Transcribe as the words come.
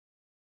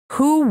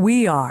Who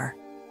we are.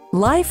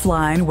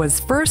 Lifeline was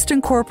first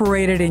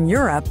incorporated in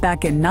Europe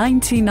back in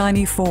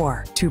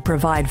 1994 to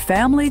provide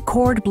family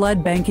cord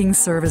blood banking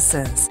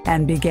services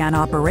and began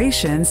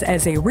operations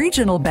as a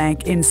regional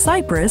bank in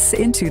Cyprus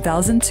in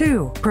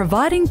 2002,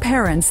 providing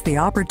parents the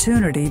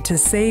opportunity to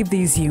save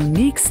these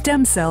unique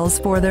stem cells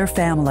for their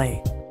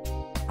family.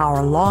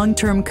 Our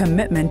long-term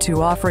commitment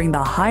to offering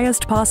the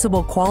highest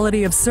possible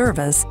quality of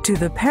service to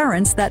the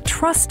parents that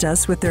trust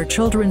us with their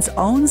children's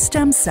own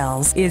stem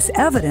cells is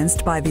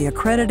evidenced by the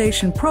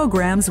accreditation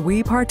programs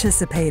we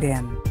participate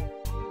in.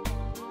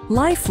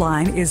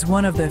 Lifeline is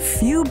one of the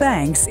few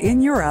banks in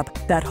Europe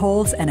that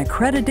holds an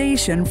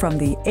accreditation from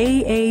the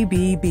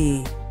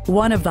AABB,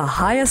 one of the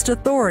highest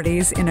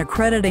authorities in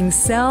accrediting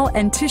cell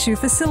and tissue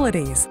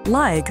facilities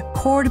like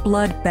cord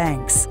blood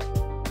banks.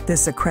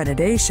 This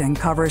accreditation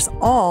covers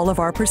all of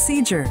our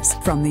procedures,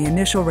 from the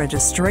initial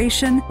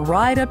registration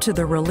right up to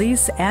the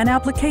release and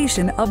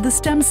application of the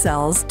stem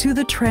cells to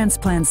the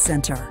transplant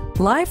center.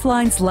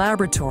 Lifeline's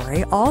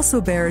laboratory also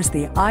bears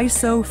the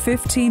ISO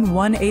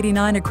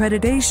 15189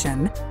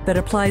 accreditation that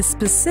applies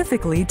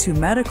specifically to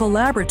medical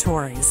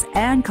laboratories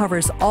and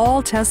covers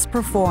all tests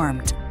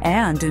performed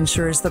and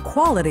ensures the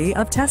quality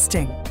of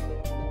testing.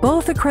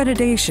 Both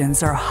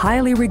accreditations are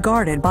highly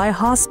regarded by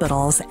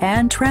hospitals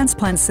and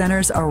transplant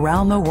centers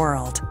around the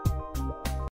world.